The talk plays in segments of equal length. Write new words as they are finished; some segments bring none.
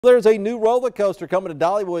There's a new roller coaster coming to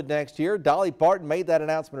Dollywood next year. Dolly Parton made that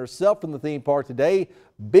announcement herself from the theme park today.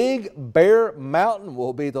 Big Bear Mountain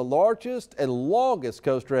will be the largest and longest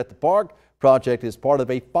coaster at the park. Project is part of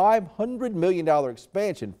a $500 million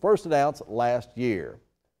expansion first announced last year.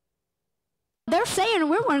 They're saying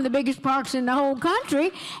we're one of the biggest parks in the whole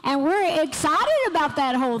country, and we're excited about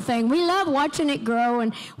that whole thing. We love watching it grow,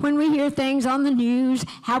 and when we hear things on the news,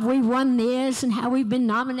 how we won this and how we've been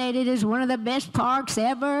nominated as one of the best parks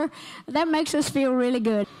ever, that makes us feel really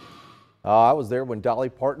good. I was there when Dolly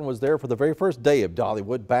Parton was there for the very first day of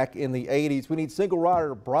Dollywood back in the 80s. We need single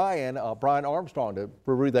rider Brian Armstrong to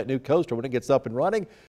review that new coaster when it gets up and running.